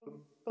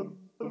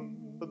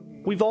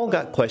We've all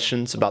got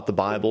questions about the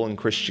Bible and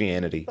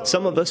Christianity.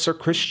 Some of us are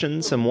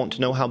Christians and want to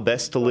know how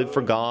best to live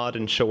for God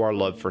and show our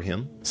love for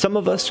Him. Some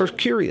of us are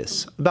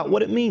curious about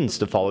what it means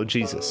to follow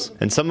Jesus.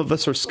 And some of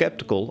us are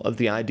skeptical of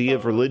the idea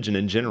of religion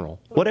in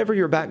general. Whatever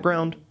your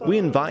background, we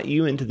invite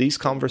you into these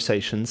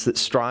conversations that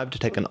strive to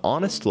take an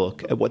honest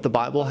look at what the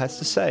Bible has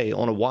to say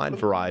on a wide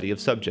variety of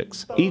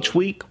subjects. Each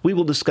week, we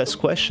will discuss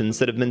questions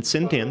that have been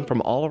sent in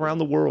from all around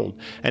the world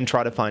and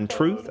try to find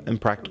truth and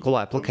practical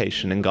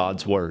application in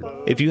God's Word.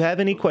 If you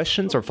have any questions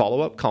or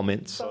follow-up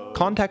comments,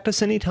 contact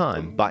us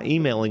anytime by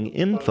emailing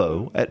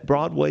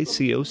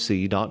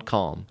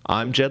info@broadwaycoc.com.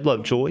 I'm Jed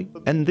Lovejoy,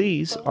 and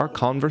these are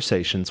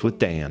Conversations with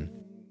Dan.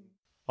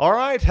 All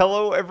right,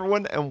 hello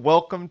everyone, and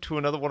welcome to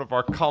another one of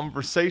our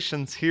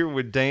conversations here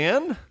with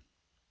Dan.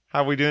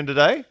 How are we doing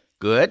today?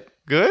 Good.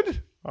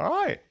 Good? All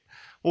right.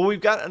 Well, we've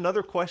got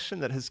another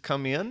question that has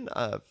come in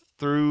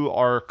through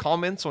our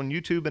comments on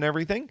YouTube and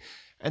everything.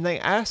 And they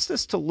asked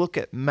us to look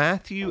at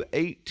Matthew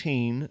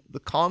 18, the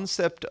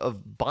concept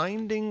of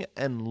binding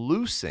and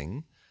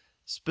loosing.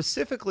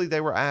 Specifically,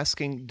 they were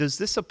asking, does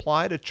this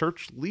apply to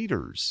church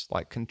leaders?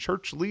 Like, can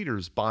church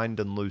leaders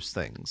bind and loose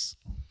things?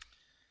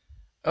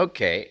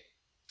 Okay.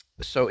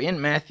 So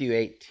in Matthew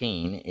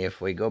 18, if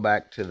we go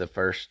back to the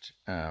first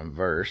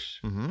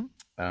verse,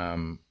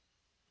 the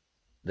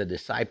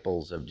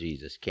disciples of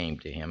Jesus came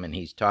to him, and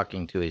he's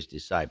talking to his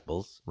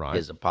disciples,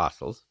 his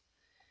apostles,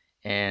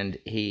 and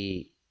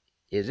he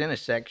is in a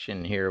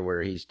section here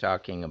where he's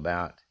talking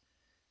about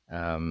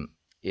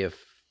if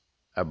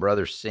a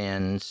brother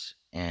sins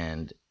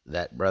and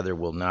that brother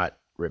will not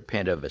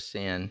repent of a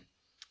sin.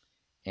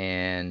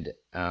 And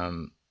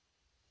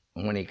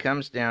when he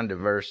comes down to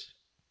verse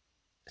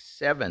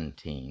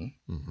 17,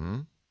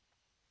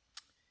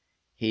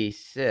 he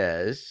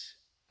says,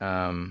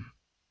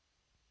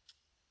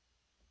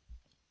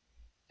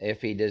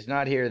 if he does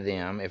not hear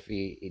them,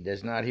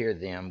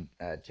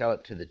 tell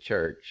it to the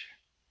church.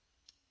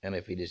 And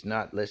if he does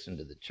not listen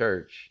to the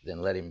church,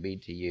 then let him be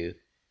to you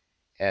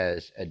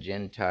as a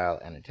Gentile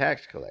and a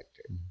tax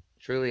collector.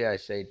 Truly I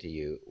say to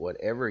you,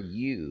 whatever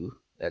you,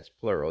 that's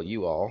plural,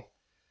 you all,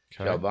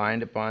 shall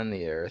bind upon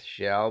the earth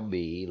shall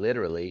be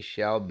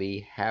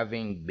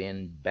having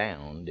been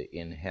bound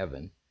in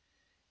heaven.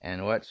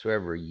 And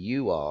whatsoever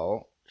you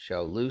all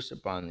shall loose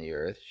upon the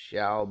earth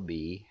shall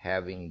be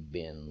having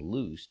been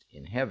loosed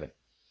in heaven.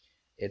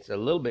 It's a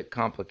little bit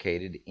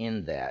complicated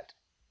in that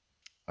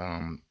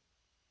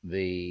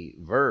the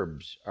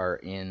verbs are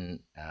in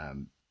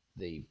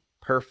the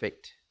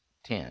perfect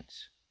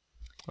tense.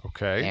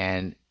 Okay.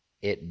 And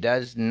it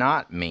does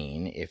not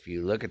mean, if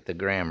you look at the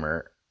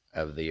grammar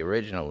of the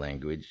original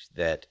language,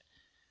 that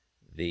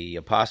the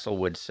apostle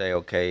would say,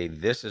 okay,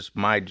 this is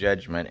my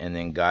judgment, and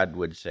then God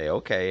would say,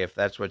 okay, if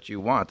that's what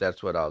you want,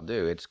 that's what I'll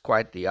do. It's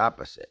quite the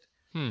opposite.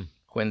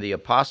 When the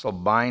apostle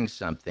binds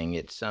something,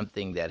 it's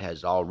something that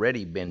has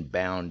already been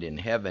bound in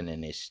heaven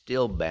and is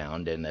still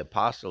bound, and the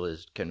apostle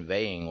is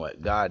conveying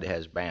what God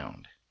has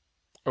bound.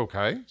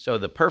 Okay. So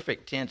the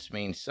perfect tense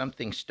means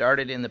something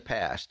started in the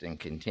past and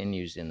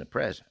continues in the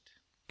present.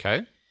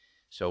 Okay.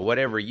 So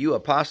whatever you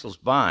apostles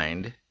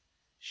bind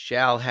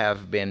shall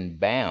have been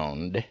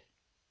bound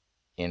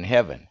in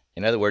heaven.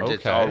 In other words,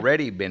 It's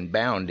already been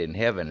bound in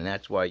heaven, and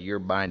that's why you're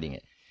binding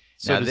it.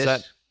 So now,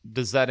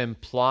 does that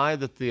imply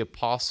that the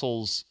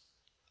apostles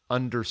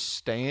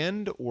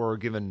understand or are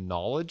given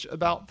knowledge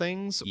about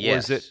things?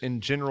 Yes. Or is it in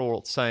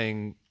general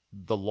saying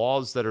the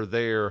laws that are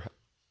there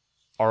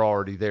are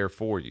already there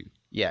for you?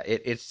 Yeah,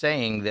 it's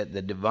saying that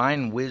the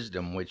divine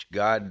wisdom which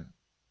God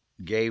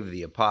gave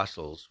the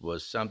apostles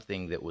was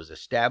something that was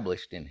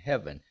established in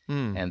heaven,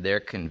 and they're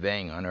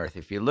conveying on earth.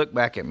 If you look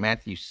back at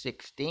Matthew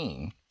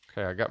 16...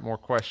 Okay, I got more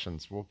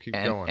questions. We'll keep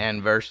going.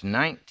 And verse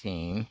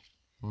 19,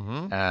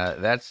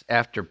 that's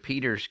after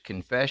Peter's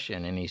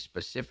confession, and he's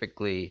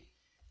specifically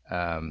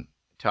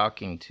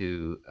talking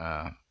to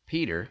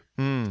Peter,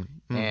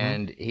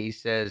 and he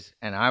says,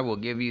 and I will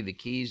give you the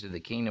keys of the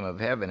kingdom of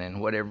heaven,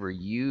 and whatever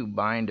you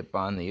bind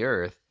upon the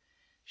earth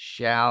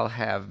shall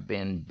have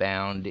been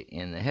bound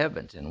in the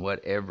heavens, and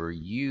whatever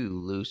you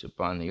loose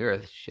upon the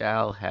earth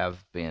shall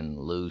have been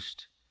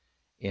loosed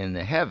in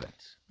the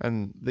heavens.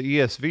 And the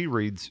ESV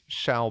reads,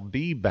 shall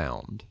be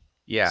bound.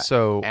 Yeah,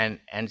 so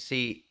and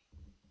see,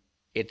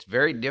 it's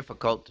very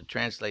difficult to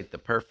translate the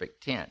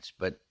perfect tense,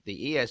 but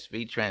the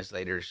ESV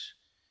translators,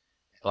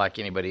 like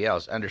anybody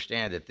else,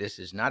 understand that this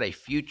is not a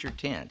future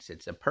tense,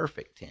 it's a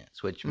perfect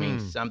tense, which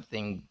means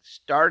something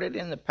started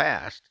in the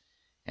past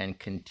and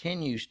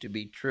continues to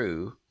be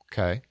true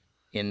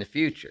in the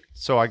future.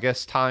 So I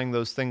guess tying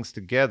those things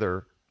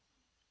together,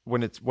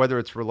 whether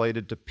it's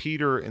related to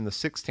Peter in the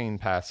 16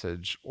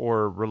 passage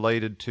or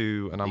related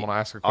to, and I'm going to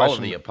ask a question, all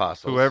of the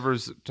apostles,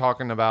 whoever's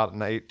talking about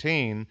in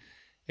 18,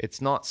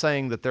 it's not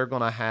saying that they're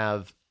going to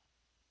have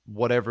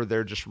whatever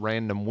their just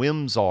random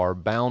whims are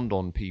bound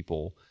on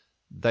people.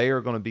 They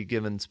are going to be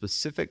given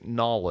specific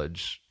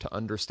knowledge to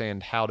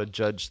understand how to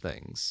judge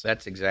things.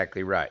 That's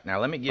exactly right.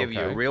 Now, let me give you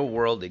a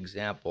real-world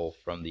example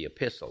from the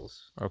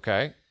epistles.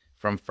 Okay.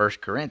 From 1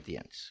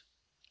 Corinthians.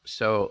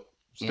 So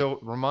still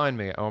remind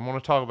me. I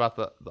want to talk about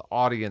the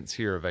audience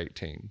here of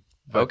 18.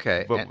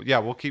 Okay. But yeah,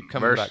 we'll keep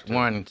coming back to Verse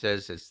 1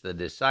 says it's the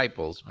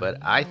disciples, but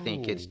I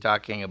think it's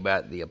talking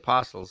about the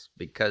apostles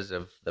because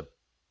of the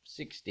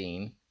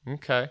 16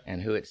 Okay.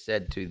 and who it's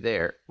said to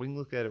there. We can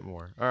look at it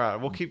more. All right,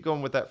 we'll keep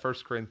going with that 1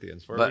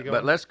 Corinthians. Where are we going?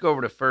 But let's go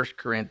over to 1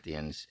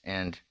 Corinthians.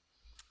 And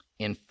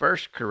in 1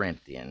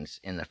 Corinthians,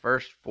 in the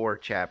first 4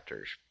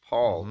 chapters,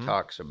 Paul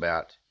talks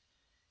about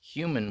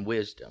human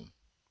wisdom,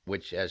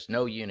 which has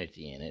no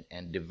unity in it,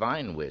 and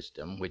divine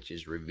wisdom, which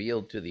is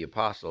revealed to the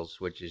apostles,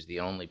 which is the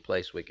only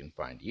place we can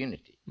find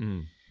unity.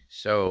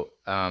 So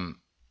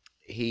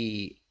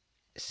he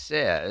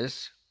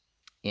says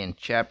in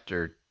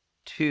chapter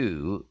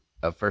 2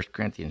 of 1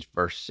 Corinthians,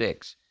 verse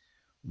 6,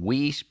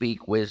 we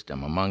speak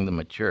wisdom among the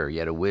mature,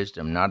 yet a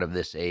wisdom not of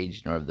this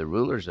age, nor of the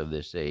rulers of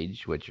this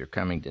age, which are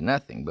coming to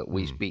nothing, but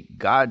we speak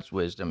God's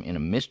wisdom in a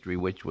mystery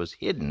which was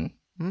hidden,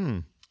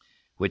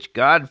 which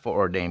God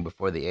foreordained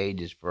before the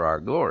ages for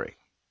our glory,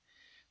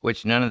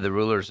 which none of the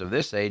rulers of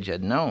this age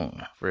had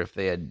known. For if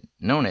they had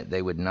known it,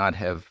 they would not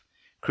have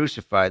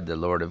crucified the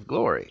Lord of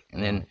glory.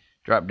 And then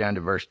drop down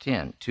to verse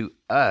 10. To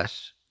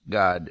us,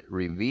 God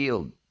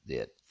revealed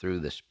it through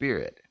the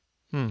Spirit.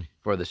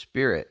 For the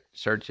Spirit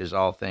searches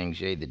all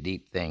things, yea, the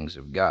deep things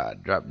of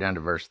God. Drop down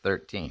to verse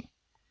 13.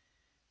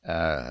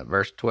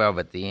 Verse 12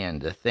 at the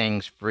end, the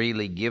things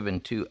freely given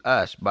to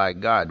us by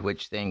God,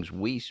 which things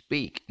we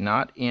speak,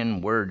 not in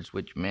words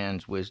which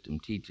man's wisdom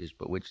teaches,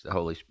 but which the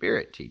Holy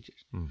Spirit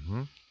teaches.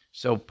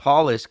 So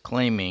Paul is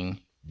claiming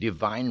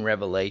divine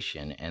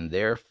revelation and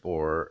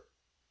therefore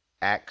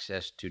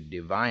access to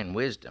divine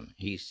wisdom.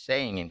 He's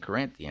saying in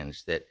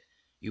Corinthians that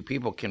you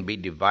people can be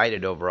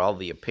divided over all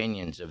the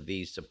opinions of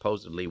these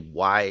supposedly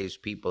wise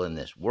people in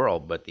this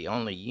world, but the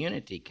only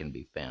unity can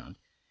be found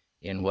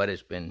in what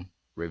has been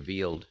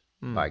revealed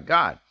by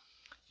God.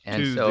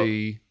 And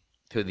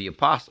to the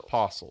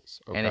apostles.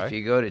 Okay. And if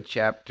you go to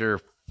chapter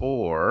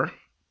 4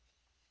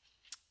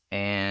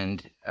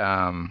 and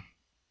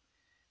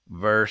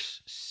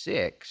verse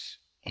 6,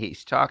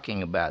 he's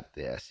talking about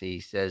this. He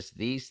says,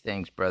 these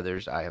things,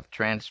 brothers, I have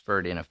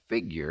transferred in a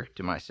figure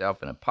to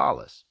myself and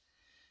Apollos,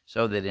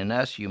 so that in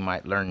us you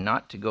might learn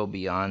not to go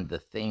beyond the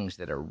things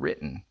that are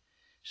written,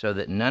 so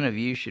that none of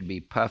you should be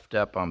puffed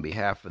up on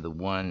behalf of the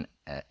one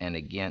and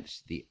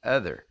against the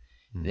other.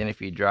 Then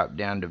if you drop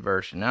down to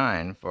verse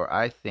 9, for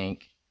I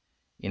think,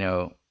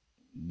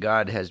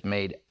 God has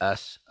made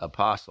us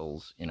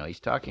apostles. He's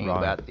talking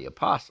about the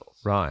apostles.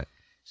 Right.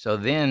 So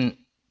then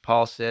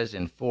Paul says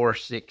in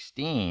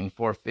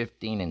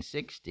 4:15 and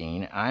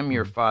 16, I'm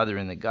your father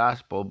in the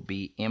gospel,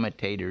 be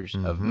imitators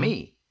of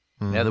me.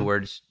 In other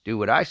words, do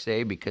what I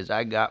say because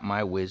I got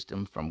my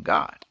wisdom from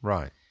God.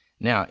 Right.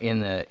 Now, in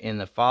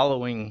the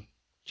following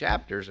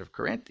chapters of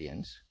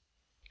Corinthians,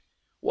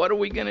 what are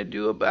we going to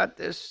do about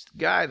this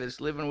guy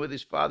that's living with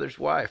his father's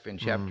wife in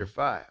chapter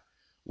 5?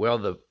 Well,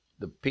 the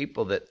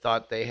people that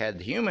thought they had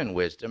human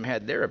wisdom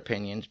had their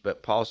opinions,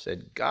 but Paul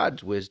said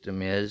God's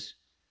wisdom is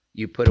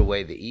you put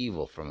away the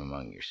evil from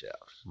among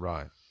yourselves.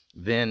 Right.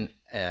 Then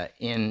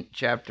in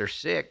chapter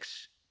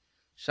 6,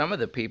 some of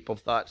the people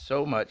thought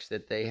so much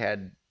that they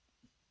had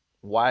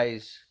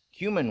wise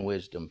human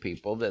wisdom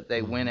people that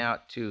they went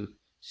out to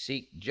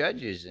seek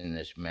judges in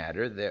this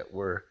matter that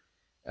were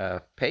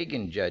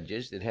pagan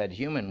judges that had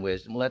human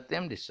wisdom. Let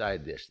them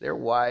decide this. They're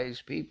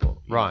wise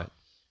people. Right.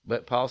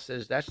 But Paul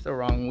says that's the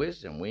wrong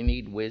wisdom. We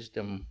need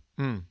wisdom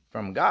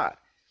from God.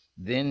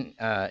 Then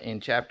in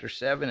chapter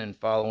 7 and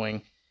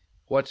following,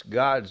 what's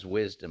God's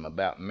wisdom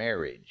about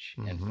marriage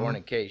and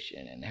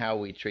fornication and how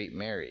we treat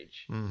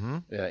marriage?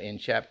 In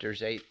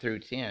chapters 8 through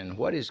 10,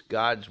 what is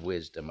God's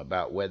wisdom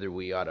about whether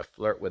we ought to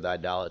flirt with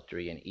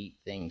idolatry and eat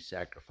things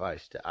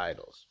sacrificed to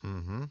idols?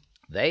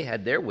 They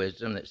had their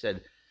wisdom that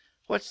said,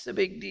 what's the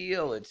big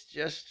deal? It's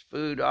just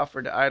food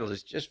offered to idols.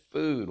 It's just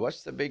food.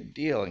 What's the big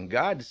deal? And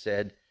God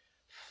said,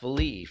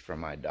 flee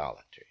from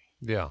idolatry.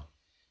 Yeah.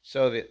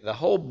 So the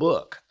whole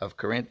book of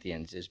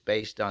Corinthians is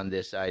based on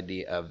this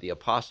idea of the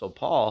Apostle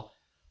Paul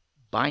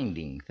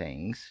binding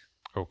things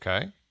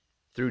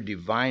through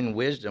divine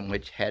wisdom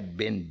which had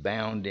been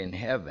bound in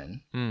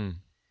heaven.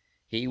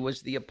 He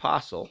was the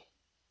apostle.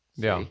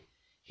 Yeah.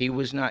 He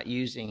was not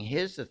using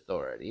his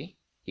authority.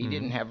 He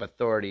didn't have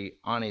authority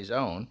on his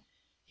own.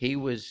 He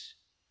was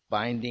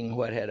binding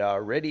what had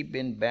already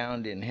been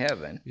bound in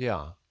heaven.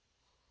 Yeah.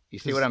 You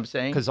see what I'm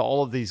saying? Because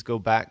all of these go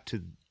back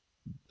to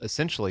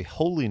essentially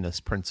holiness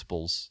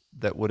principles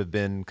that would have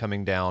been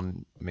coming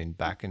down,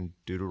 back in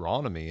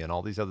Deuteronomy and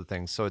all these other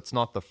things. So it's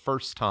not the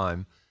first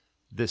time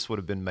this would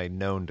have been made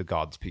known to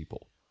God's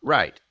people.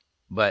 Right.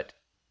 But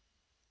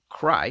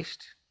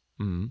Christ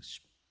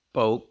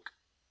spoke,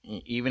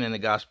 even in the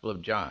Gospel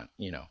of John,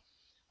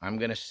 I'm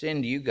going to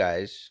send you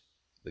guys,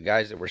 the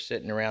guys that were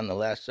sitting around the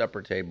Last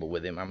Supper table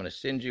with him, I'm going to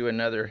send you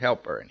another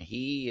helper, and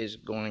he is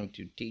going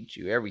to teach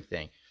you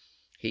everything.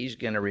 He's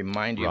going to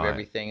remind you of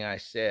everything I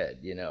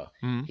said,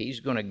 He's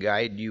going to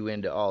guide you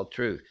into all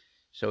truth.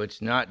 So it's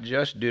not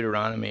just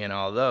Deuteronomy and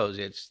all those.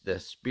 It's the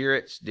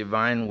Spirit's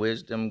divine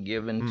wisdom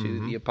given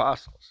to the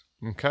apostles.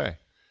 Okay.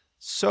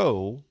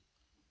 So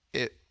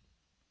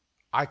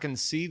I can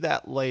see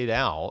that laid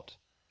out.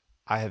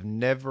 I have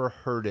never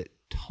heard it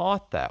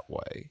taught that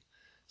way.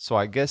 So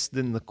I guess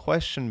then the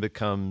question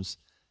becomes,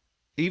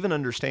 even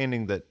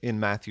understanding that in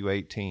Matthew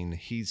 18,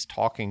 he's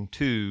talking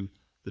to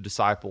the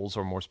disciples,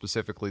 or more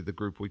specifically, the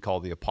group we call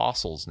the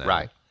apostles now.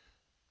 Right.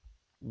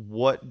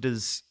 What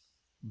does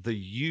the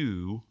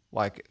you,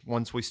 like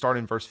once we start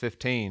in verse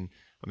 15,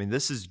 I mean,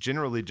 this is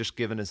generally just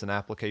given as an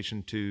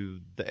application to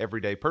the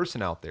everyday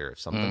person out there. If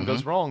something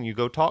goes wrong, you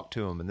go talk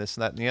to them and this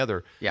and that and the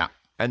other. Yeah.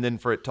 And then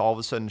for it to all of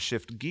a sudden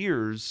shift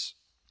gears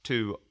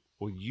to,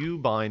 well, you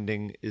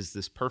binding is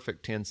this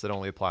perfect tense that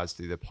only applies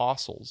to the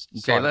apostles.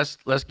 Okay,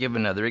 let's give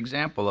another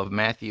example of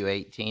Matthew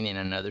 18 in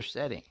another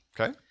setting.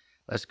 Okay.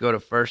 Let's go to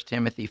 1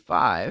 Timothy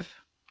 5.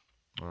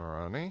 All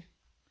righty.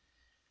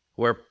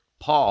 Where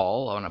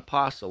Paul, an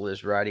apostle,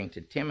 is writing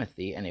to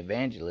Timothy, an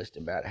evangelist,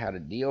 about how to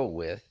deal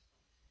with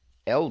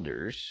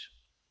elders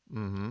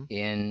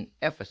in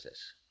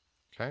Ephesus.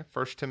 Okay,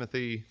 1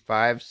 Timothy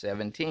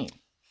 5:17.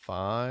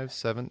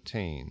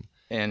 5:17.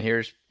 And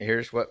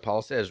here's what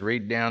Paul says.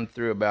 Read down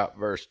through about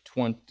verse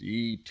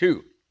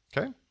 22.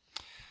 Okay.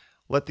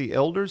 Let the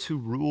elders who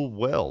rule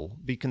well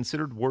be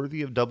considered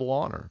worthy of double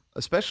honor,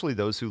 especially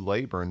those who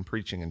labor in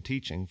preaching and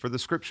teaching. For the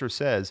scripture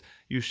says,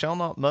 "You shall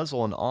not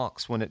muzzle an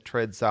ox when it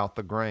treads out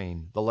the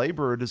grain. The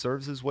laborer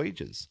deserves his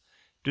wages.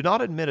 Do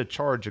not admit a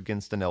charge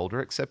against an elder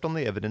except on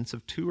the evidence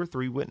of 2 or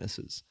 3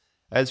 witnesses.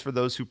 As for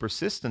those who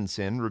persist in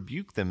sin,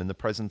 rebuke them in the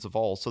presence of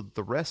all, so that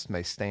the rest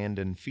may stand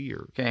in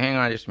fear." Okay, hang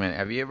on just a minute.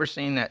 Have you ever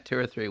seen that 2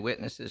 or 3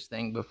 witnesses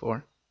thing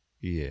before?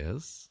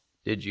 Yes.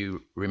 Did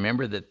you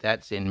remember that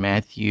that's in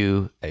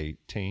Matthew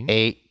 18?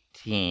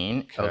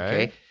 18.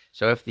 Okay.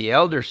 So if the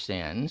elder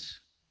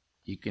sins,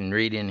 you can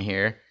read in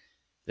here,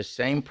 the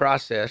same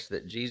process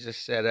that Jesus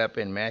set up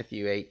in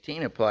Matthew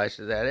 18 applies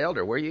to that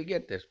elder. Where you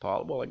get this,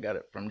 Paul? Well, I got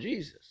it from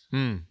Jesus.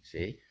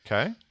 See?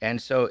 Okay.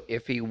 And so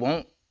if he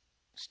won't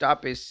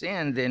stop his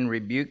sin, then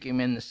rebuke him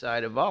in the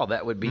sight of all.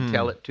 That would be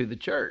tell it to the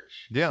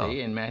church. Yeah.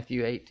 See, in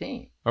Matthew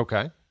 18.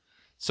 Okay.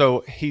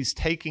 So he's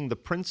taking the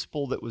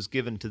principle that was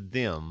given to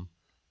them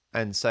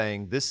and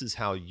saying, this is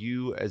how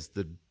you, as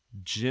the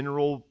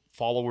general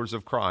followers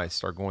of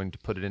Christ, are going to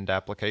put it into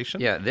application?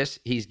 Yeah,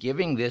 he's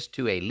giving this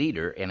to a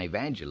leader, an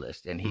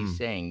evangelist, and he's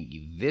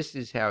saying, this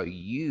is how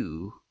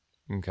you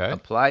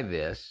apply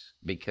this,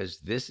 because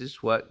this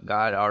is what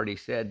God already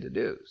said to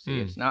do. See,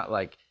 it's not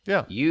like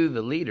you,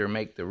 the leader,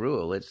 make the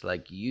rule. It's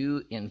like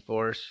you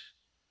enforce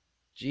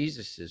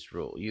Jesus's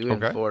rule. You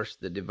enforce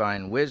the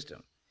divine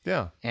wisdom.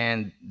 Yeah.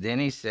 And then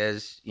he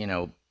says,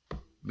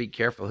 be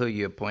careful who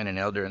you appoint an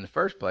elder in the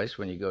first place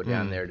when you go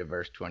down there to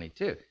verse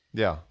 22.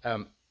 Yeah.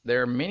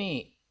 There are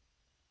many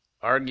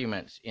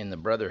arguments in the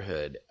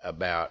brotherhood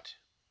about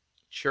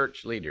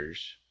church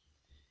leaders,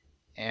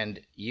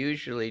 and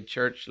usually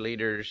church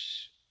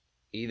leaders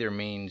either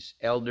means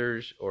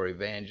elders or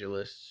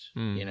evangelists,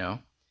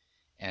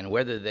 and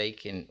whether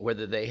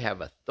they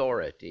have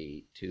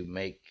authority to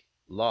make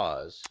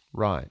laws,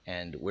 right?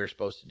 And we're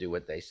supposed to do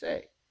what they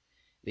say.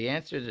 The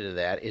answer to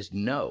that is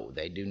no,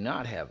 they do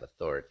not have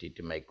authority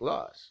to make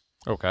laws.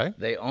 Okay.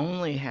 They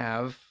only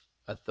have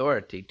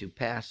authority to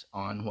pass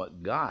on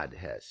what God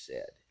has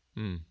said.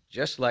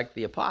 Just like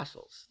the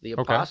apostles. The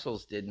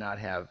apostles did not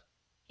have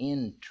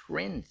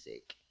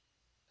intrinsic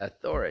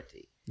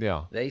authority.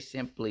 Yeah. They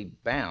simply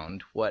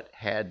bound what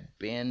had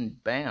been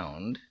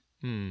bound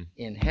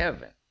in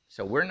heaven.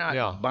 So we're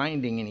not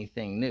binding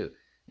anything new.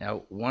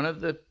 Now, one of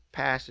the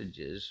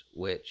passages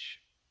which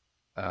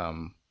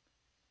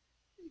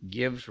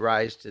gives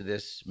rise to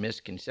this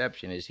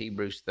misconception is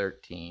Hebrews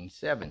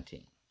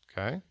 13:17.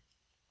 Okay.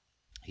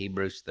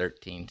 Hebrews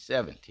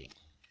 13:17.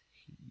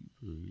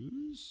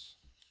 Hebrews.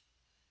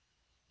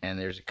 And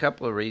there's a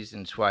couple of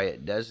reasons why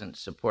it doesn't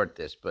support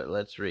this, but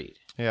let's read.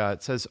 Yeah,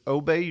 it says,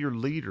 "Obey your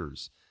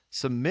leaders,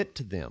 submit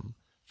to them,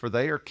 for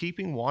they are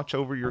keeping watch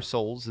over your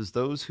souls as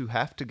those who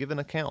have to give an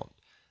account.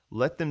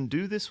 Let them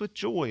do this with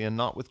joy and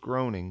not with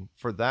groaning,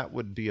 for that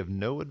would be of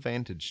no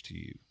advantage to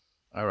you."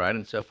 All right,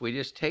 and so if we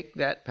just take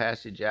that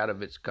passage out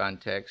of its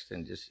context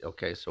and just,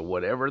 so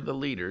whatever the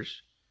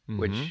leaders,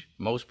 which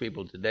most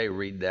people today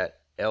read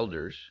that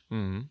elders,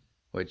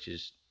 which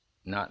is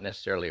not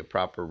necessarily a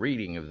proper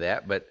reading of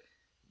that, but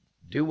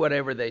do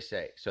whatever they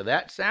say. So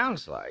that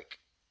sounds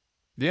like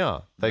they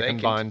can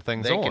bind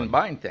things on. They can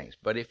bind things.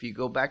 But if you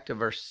go back to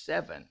verse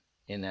 7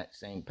 in that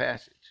same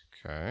passage.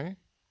 Okay,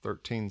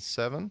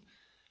 13:7.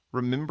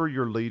 "Remember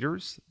your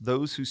leaders,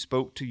 those who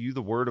spoke to you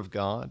the word of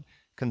God.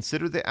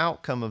 Consider the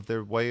outcome of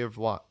their way of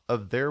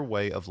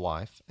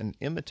life and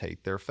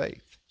imitate their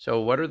faith." So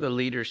what are the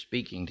leaders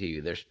speaking to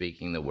you? They're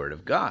speaking the word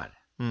of God.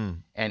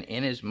 And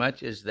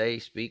inasmuch as they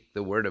speak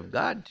the word of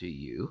God to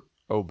you,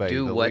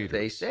 do what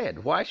they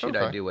said. Why should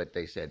I do what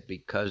they said?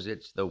 Because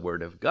it's the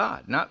word of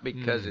God, not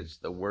because it's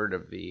the word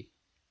of the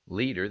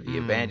leader, the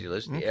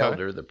evangelist, the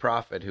elder, the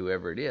prophet,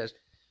 whoever it is,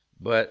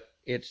 but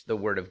it's the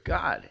word of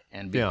God.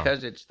 And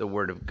because it's the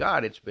word of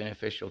God, it's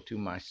beneficial to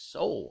my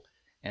soul.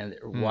 And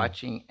they're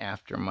watching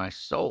after my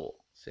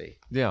soul, see?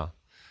 Yeah.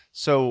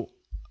 So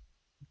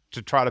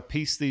to try to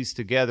piece these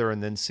together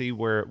and then see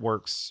where it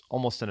works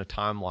almost in a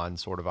timeline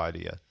sort of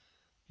idea.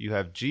 You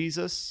have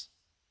Jesus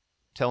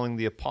telling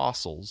the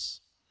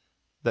apostles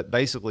that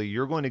basically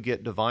you're going to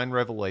get divine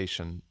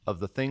revelation of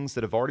the things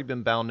that have already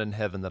been bound in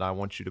heaven that I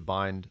want you to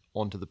bind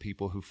onto the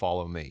people who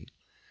follow me.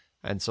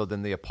 And so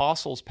then the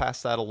apostles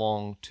pass that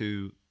along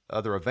to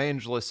other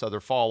evangelists, other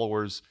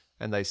followers,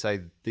 and they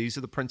say, these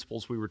are the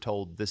principles we were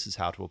told, this is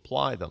how to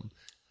apply them.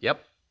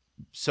 Yep.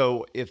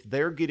 So if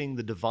they're getting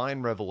the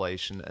divine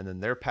revelation and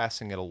then they're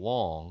passing it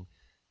along,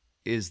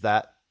 is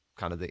that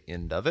kind of the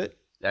end of it?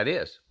 That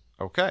is.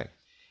 Okay.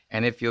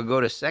 And if you'll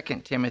go to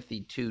 2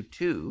 Timothy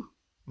 2:2,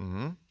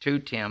 2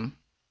 Tim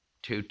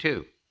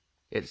 2:2,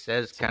 it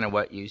says kind of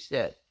what you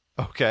said.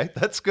 Okay,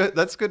 that's good.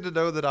 That's good to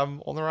know that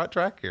I'm on the right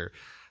track here.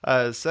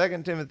 2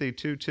 Timothy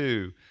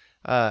 2:2,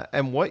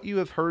 and what you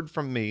have heard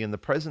from me in the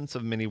presence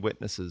of many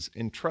witnesses,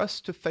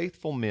 entrust to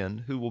faithful men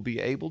who will be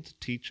able to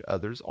teach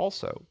others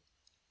also.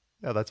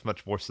 Now that's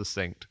much more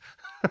succinct.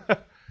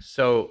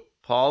 So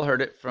Paul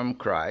heard it from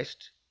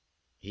Christ.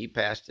 He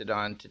passed it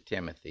on to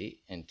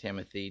Timothy, and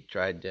Timothy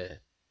tried to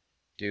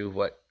do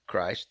what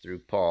Christ through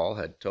Paul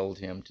had told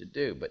him to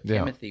do. But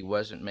Timothy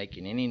wasn't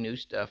making any new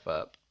stuff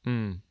up.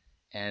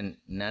 And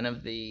none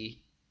of the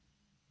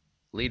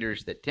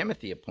leaders that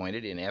Timothy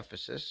appointed in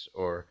Ephesus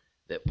or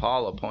that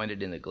Paul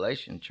appointed in the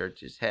Galatian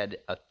churches had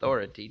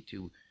authority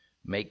to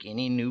make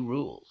any new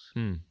rules.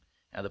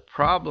 Now, the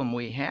problem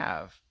we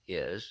have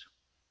is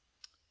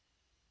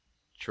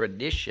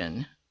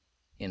tradition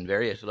in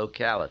various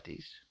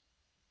localities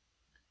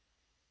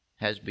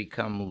has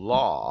become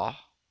law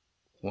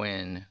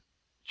when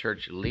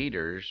church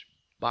leaders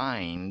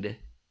bind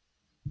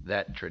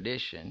that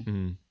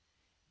tradition,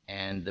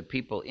 and the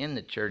people in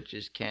the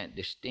churches can't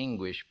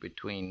distinguish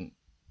between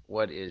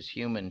what is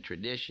human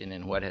tradition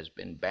and what has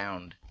been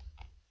bound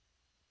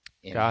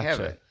in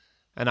heaven.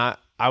 And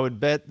I would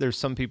bet there's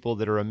some people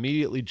that are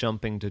immediately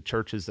jumping to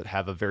churches that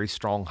have a very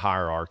strong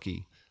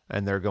hierarchy,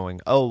 and they're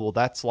going, oh, well,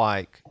 that's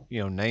like,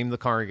 name the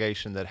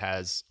congregation that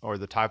has, or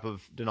the type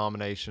of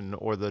denomination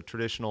or the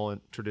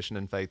tradition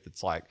and faith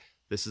that's like,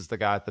 this is the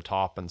guy at the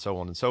top and so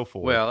on and so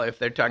forth. Well, if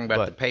they're talking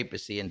about the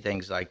papacy and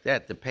things like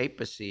that, the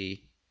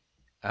papacy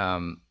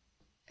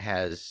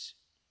has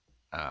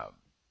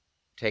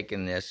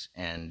taken this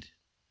and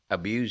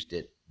abused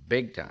it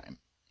big time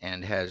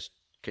and has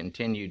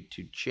continued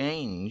to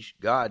change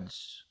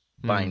God's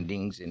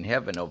bindings in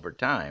heaven over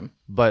time.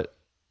 But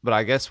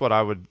I guess what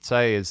I would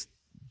say is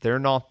they're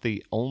not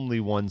the only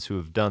ones who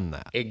have done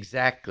that.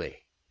 Exactly.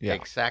 Yeah.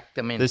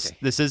 Exactamente.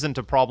 This isn't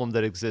a problem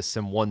that exists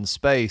in one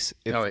space.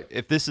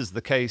 If this is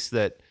the case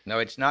that... No,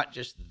 it's not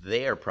just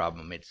their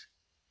problem. It's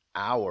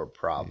our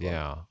problem.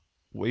 Yeah.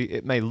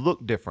 It may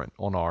look different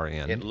on our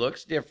end. It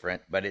looks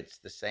different, but it's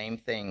the same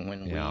thing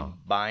when we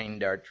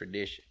bind our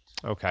traditions.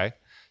 Okay.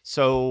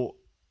 So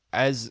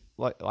as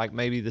like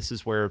maybe this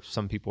is where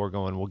some people are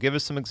going, well, give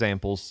us some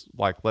examples,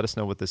 like let us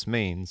know what this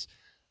means.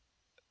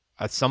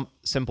 Some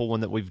simple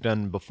one that we've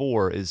done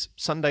before is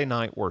Sunday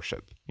night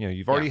worship.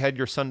 You've already had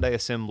your Sunday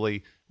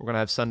assembly. We're going to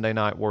have Sunday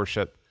night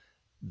worship.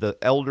 The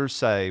elders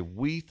say,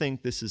 we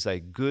think this is a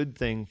good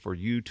thing for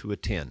you to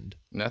attend.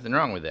 Nothing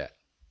wrong with that.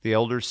 The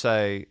elders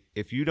say,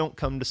 if you don't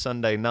come to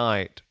Sunday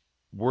night,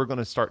 we're going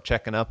to start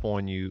checking up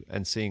on you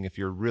and seeing if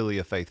you're really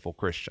a faithful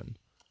Christian.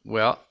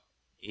 Well,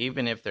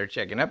 even if they're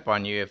checking up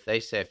on you, if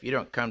they say, if you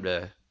don't come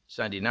to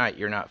Sunday night,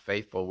 you're not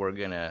faithful, we're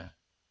going to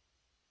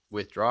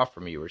withdraw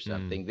from you or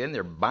something, then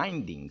they're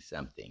binding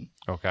something.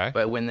 Okay.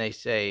 But when they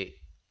say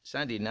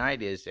Sunday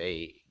night is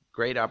a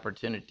great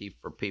opportunity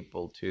for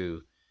people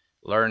to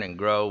learn and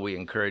grow, we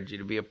encourage you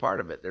to be a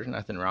part of it. There's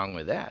nothing wrong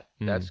with that.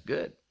 That's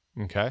good.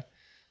 Okay.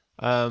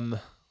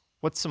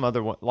 What's some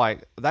other one?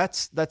 Like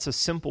that's a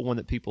simple one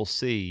that people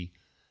see,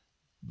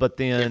 but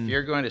then if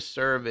you're going to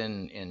serve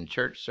in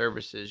church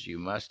services, you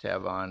must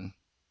have on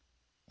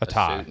a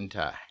tie. Suit and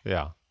tie.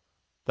 Yeah.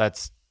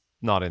 That's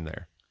not in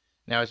there.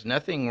 Now, there's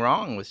nothing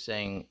wrong with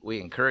saying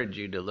we encourage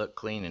you to look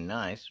clean and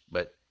nice,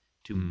 but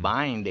to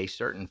bind a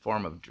certain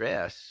form of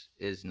dress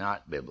is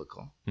not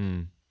biblical.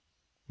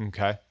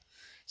 Okay.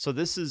 So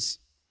this is,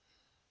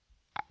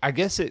 I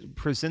guess it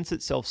presents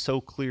itself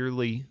so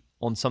clearly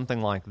on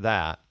something like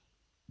that,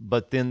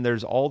 but then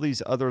there's all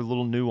these other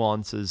little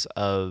nuances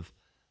of,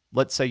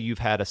 let's say you've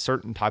had a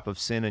certain type of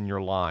sin in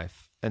your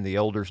life, and the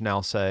elders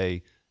now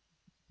say,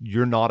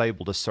 you're not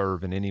able to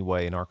serve in any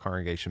way in our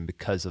congregation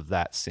because of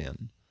that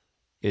sin.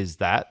 Is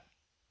that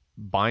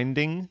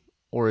binding,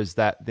 or is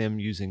that them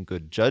using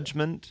good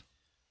judgment?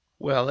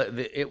 Well,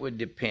 it would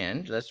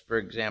depend. For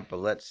example,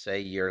 let's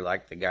say you're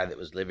like the guy that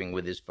was living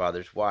with his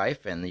father's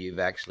wife, and you've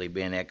actually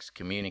been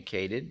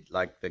excommunicated,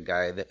 like the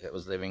guy that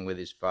was living with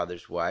his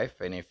father's wife.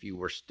 And if you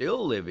were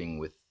still living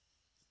with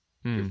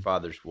your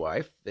father's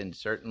wife, then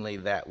certainly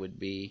that would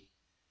be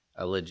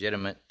a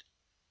legitimate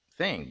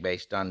thing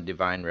based on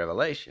divine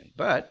revelation.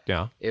 But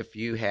if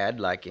you had,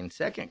 like in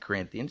 2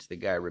 Corinthians, the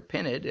guy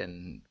repented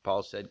and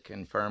Paul said,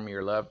 confirm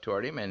your love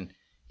toward him, and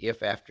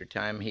if after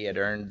time he had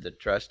earned the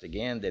trust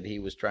again that he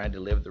was trying to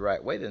live the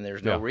right way, then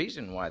there's no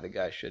reason why the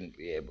guy shouldn't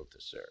be able to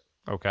serve.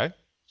 Okay.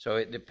 So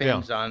it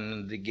depends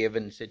on the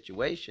given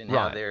situation,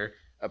 how they're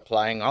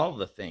applying all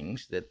the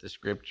things that the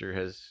Scripture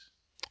has.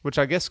 Which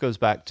I guess goes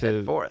back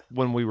to forth.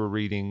 when we were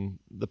reading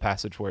the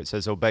passage where it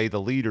says, obey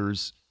the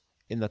leaders,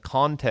 in the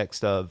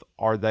context of,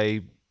 are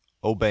they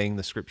obeying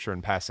the Scripture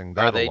and passing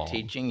that along? Are they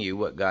teaching you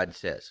what God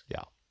says?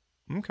 Yeah.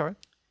 Okay.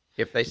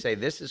 If they say,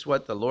 this is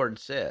what the Lord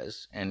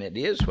says, and it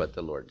is what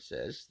the Lord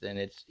says, then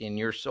it's in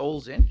your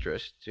soul's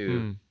interest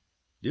to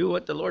do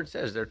what the Lord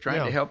says. They're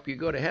trying to help you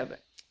go to heaven.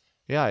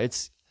 Yeah,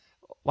 it's,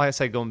 like I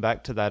say, going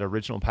back to that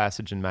original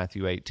passage in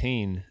Matthew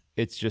 18,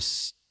 it's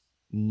just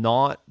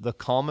not the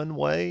common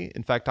way.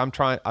 In fact,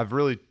 I've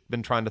really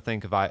been trying to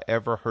think if I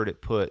ever heard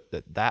it put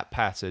that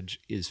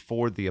passage is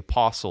for the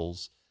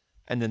apostles,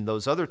 and then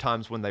those other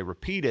times when they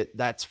repeat it,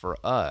 that's for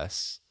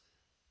us.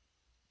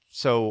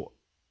 So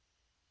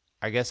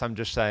I guess I'm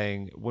just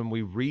saying, when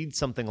we read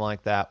something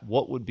like that,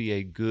 what would be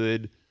a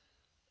good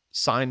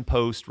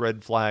signpost,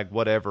 red flag,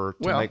 whatever,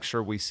 to make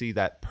sure we see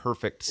that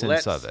perfect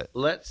sense of it?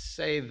 Let's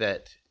say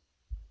that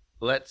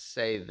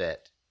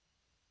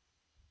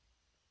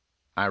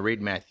I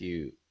read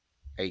Matthew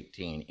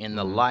 18 in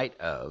the light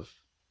of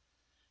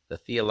the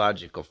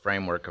theological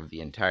framework of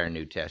the entire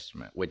New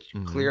Testament, which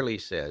clearly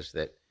says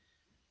that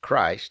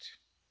Christ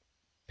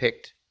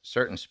picked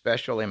certain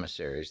special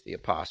emissaries, the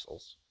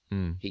apostles.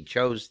 He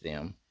chose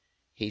them.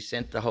 He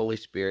sent the Holy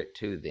Spirit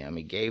to them.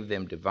 He gave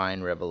them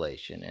divine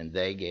revelation, and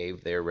they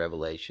gave their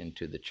revelation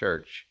to the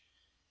church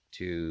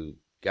to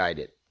guide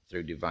it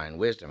through divine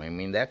wisdom. I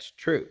mean, that's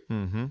true.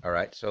 All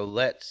right. So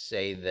let's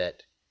say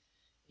that,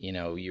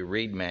 you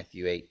read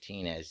Matthew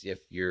 18 as if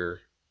you're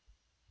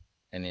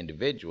an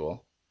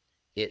individual.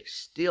 It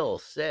still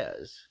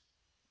says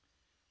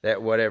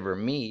that whatever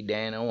me,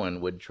 Dan Owen,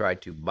 would try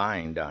to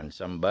bind on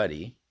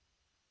somebody,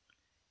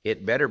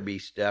 it better be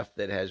stuff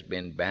that has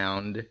been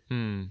bound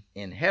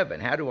in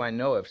heaven. How do I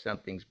know if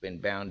something's been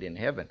bound in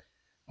heaven?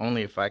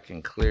 Only if I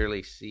can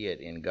clearly see it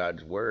in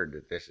God's word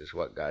that this is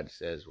what God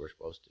says we're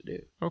supposed to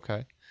do.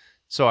 Okay.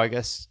 So I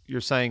guess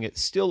you're saying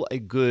it's still a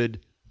good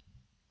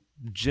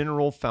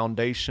general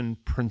foundation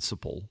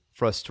principle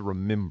for us to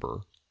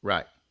remember.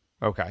 Right.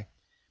 Okay.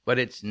 But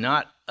it's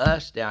not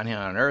us down here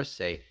on earth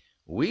say,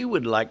 we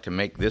would like to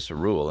make this a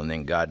rule, and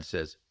then God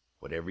says,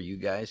 whatever you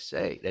guys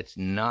say. That's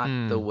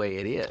not the way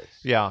it is.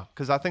 Yeah,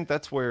 because I think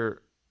that's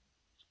where,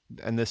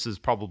 and this is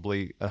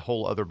probably a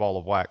whole other ball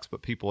of wax,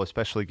 but people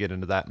especially get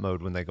into that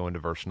mode when they go into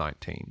verse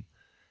 19,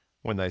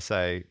 when they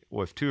say,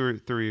 well, if 2 or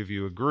 3 of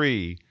you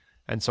agree,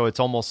 and so it's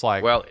almost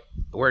like... Well,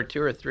 where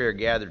 2 or 3 are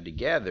gathered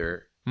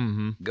together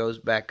goes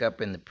back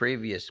up in the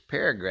previous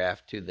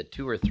paragraph to the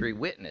 2 or 3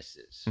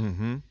 witnesses.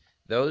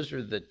 Those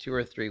are the 2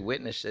 or 3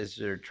 witnesses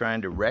that are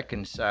trying to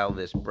reconcile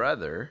this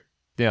brother.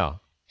 Yeah.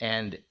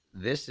 And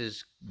this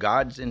is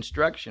God's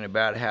instruction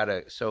about how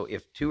to... So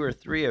if 2 or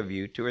 3 of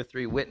you, 2 or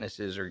 3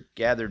 witnesses are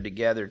gathered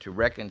together to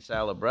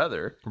reconcile a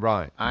brother,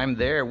 right, I'm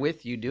there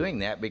with you doing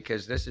that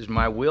because this is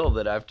my will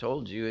that I've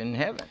told you in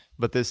heaven.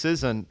 But this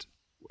isn't...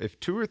 If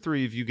 2 or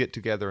 3 of you get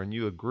together and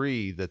you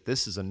agree that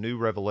this is a new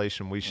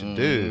revelation we should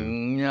do...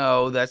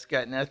 No, that's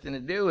got nothing to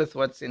do with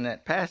what's in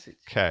that passage.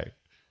 Okay.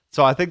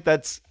 So I think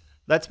that's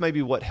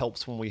maybe what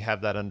helps when we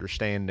have that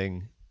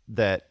understanding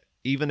that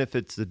even if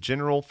it's the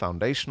general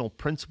foundational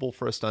principle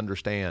for us to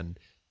understand,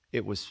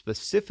 it was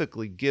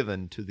specifically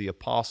given to the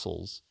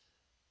apostles.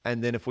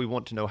 And then if we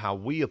want to know how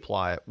we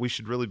apply it, we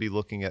should really be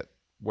looking at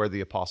where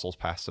the apostles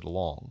passed it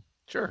along.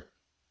 Sure.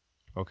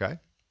 Okay.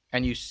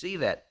 And you see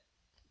that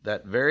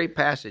very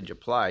passage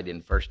applied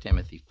in 1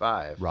 Timothy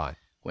 5. Right.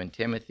 When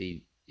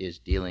Timothy is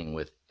dealing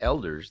with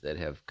elders that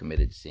have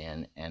committed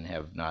sin and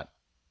have not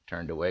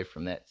turned away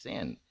from that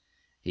sin.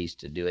 He's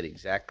to do it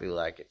exactly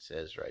like it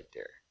says right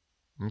there.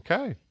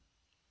 Okay.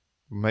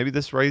 Maybe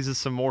this raises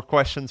some more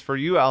questions for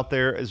you out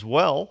there as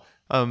well.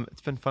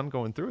 It's been fun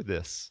going through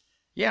this.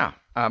 Yeah.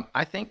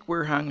 I think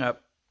we're hung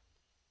up.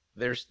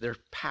 There's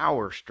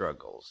power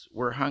struggles.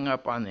 We're hung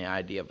up on the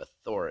idea of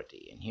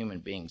authority and human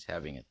beings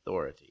having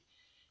authority.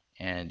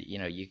 And,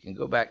 you can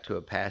go back to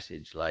a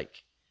passage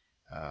like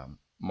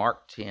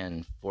Mark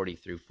 10:40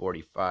 through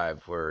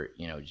 45, where,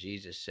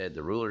 Jesus said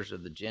the rulers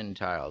of the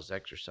Gentiles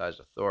exercise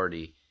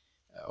authority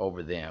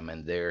over them,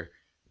 and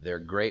they're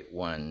great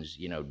ones,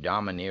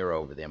 domineer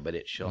over them, but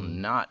it shall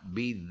not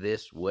be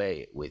this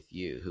way with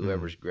you.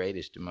 Whoever's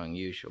greatest among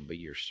you shall be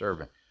your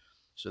servant.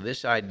 So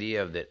this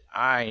idea of that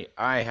I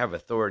have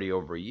authority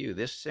over you,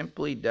 this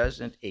simply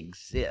doesn't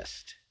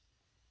exist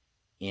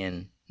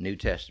in New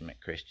Testament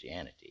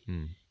Christianity.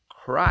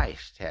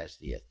 Christ has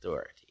the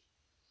authority.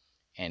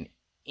 And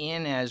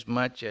in as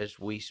much as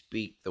we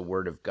speak the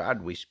word of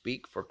God, we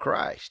speak for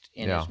Christ.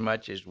 In as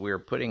much as we're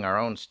putting our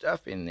own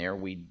stuff in there,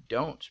 we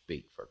don't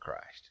speak for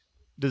Christ.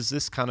 Does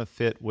this kind of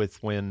fit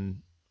with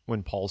when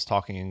Paul's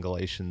talking in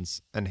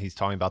Galatians and he's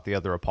talking about the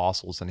other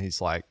apostles and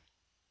he's like,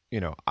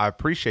 I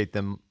appreciate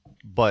them,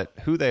 but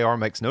who they are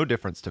makes no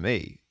difference to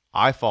me.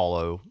 I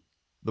follow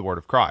the word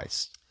of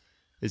Christ.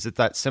 Is it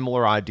that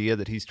similar idea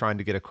that he's trying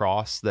to get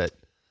across that?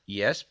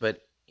 Yes,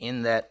 but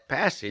in that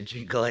passage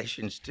in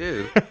Galatians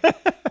 2,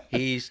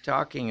 He's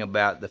talking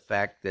about the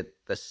fact that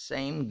the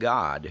same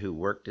God who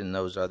worked in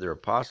those other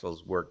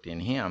apostles worked in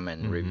him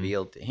and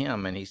revealed to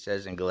him. And he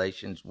says in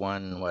Galatians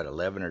 1,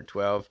 11 or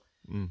 12,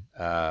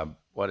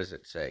 what does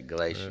it say?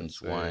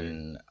 Galatians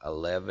 1,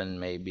 11,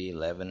 maybe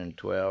 11 and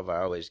 12.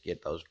 I always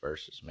get those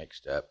verses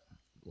mixed up.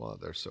 Well,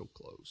 they're so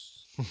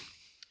close.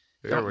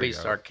 Don't be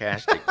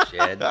sarcastic,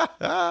 Jed.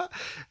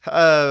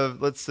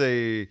 Let's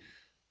see.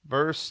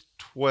 Verse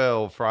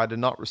 12, for I did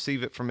not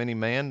receive it from any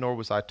man, nor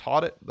was I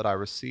taught it, but I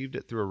received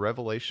it through a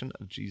revelation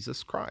of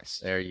Jesus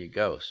Christ. There you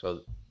go.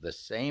 So the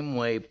same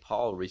way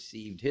Paul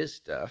received his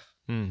stuff,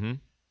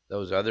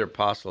 those other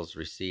apostles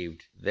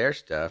received their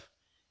stuff.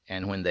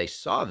 And when they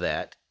saw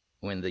that,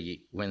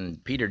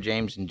 when Peter,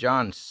 James, and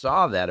John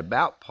saw that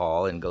about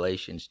Paul in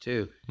Galatians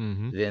 2,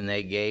 then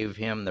they gave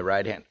him the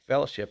right hand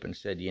fellowship and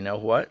said, you know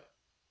what?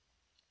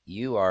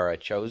 You are a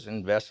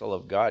chosen vessel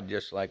of God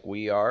just like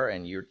we are,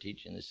 and you're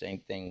teaching the same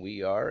thing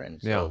we are.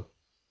 And so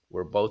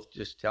we're both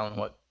just telling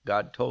what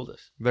God told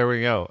us. There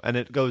we go. And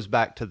it goes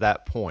back to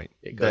that point.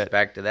 It goes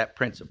back to that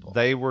principle.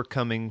 They were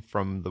coming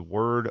from the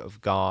Word of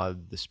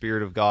God, the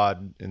Spirit of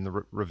God in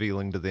the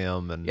revealing to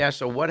them. And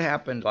so what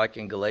happened like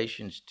in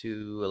Galatians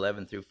 2,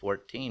 11 through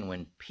 14,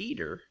 when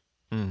Peter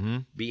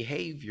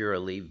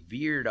behaviorally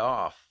veered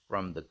off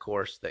from the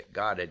course that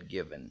God had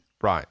given?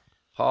 Right.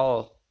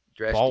 Paul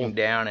dressed him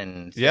down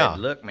and said,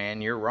 look,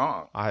 man, you're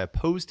wrong. I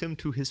opposed him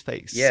to his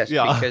face. Yes,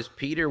 because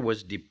Peter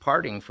was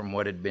departing from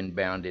what had been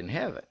bound in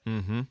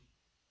heaven.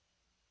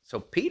 So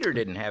Peter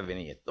didn't have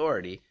any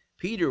authority.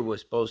 Peter was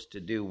supposed to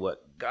do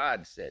what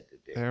God said to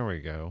do. There we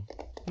go.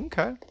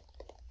 Okay.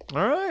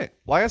 All right.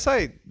 Like I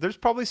say, there's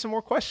probably some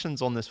more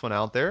questions on this one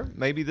out there.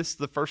 Maybe this is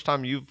the first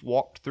time you've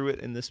walked through it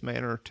in this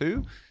manner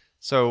too.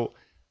 So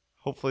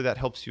hopefully that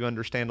helps you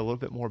understand a little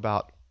bit more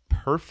about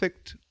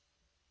perfect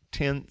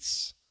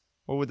tense.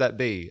 What would that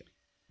be?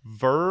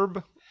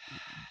 Verb?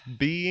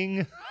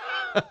 Being?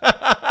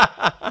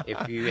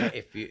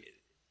 If you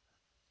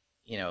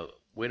know,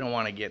 we don't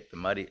want to get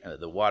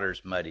the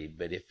waters muddied,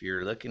 but if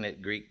you're looking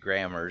at Greek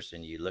grammars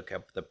and you look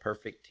up the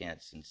perfect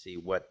tense and see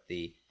what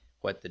the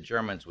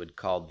Germans would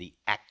call the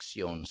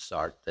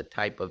Aktionsart, the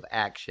type of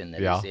action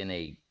that is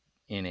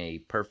in a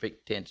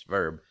perfect tense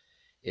verb,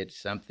 it's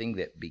something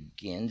that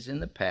begins in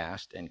the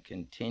past and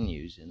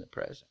continues in the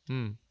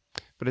present.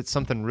 But it's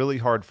something really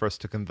hard for us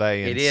to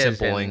convey in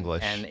simple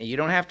English. And you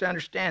don't have to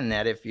understand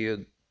that if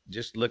you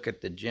just look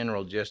at the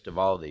general gist of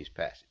all of these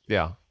passages.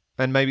 Yeah.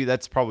 And maybe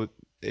that's probably,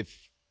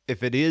 if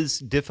it is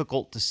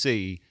difficult to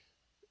see,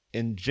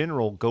 in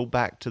general, go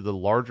back to the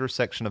larger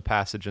section of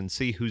passage and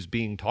see who's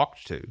being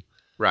talked to.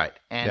 Right.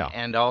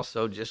 And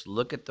also just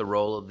look at the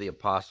role of the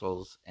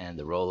apostles and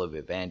the role of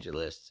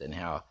evangelists and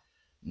how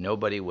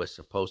nobody was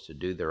supposed to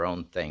do their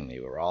own thing. They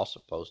were all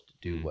supposed to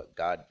do what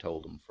God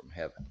told them from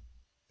heaven.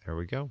 There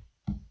we go.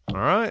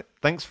 All right.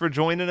 Thanks for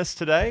joining us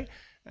today.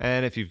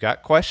 And if you've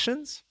got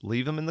questions,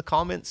 leave them in the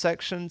comment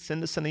section.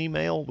 Send us an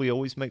email. We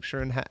always make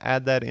sure and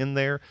add that in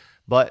there.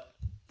 But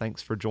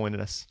thanks for joining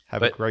us.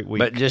 Have a great week.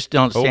 But just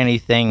don't say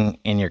anything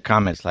in your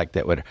comments like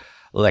that would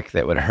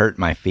hurt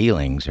my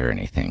feelings or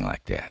anything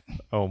like that.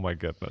 Oh, my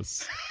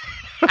goodness.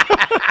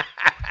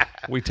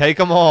 We take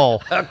them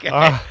all.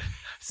 Okay.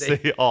 See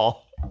you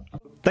all.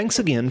 Thanks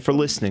again for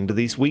listening to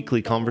these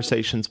weekly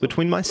conversations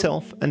between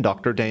myself and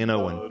Dr. Dan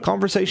Owen.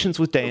 Conversations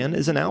with Dan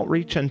is an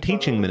outreach and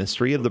teaching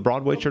ministry of the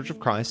Broadway Church of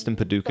Christ in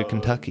Paducah,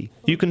 Kentucky.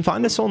 You can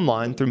find us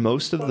online through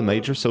most of the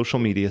major social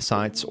media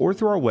sites or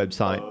through our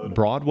website,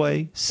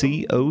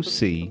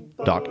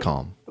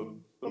 BroadwayCoc.com.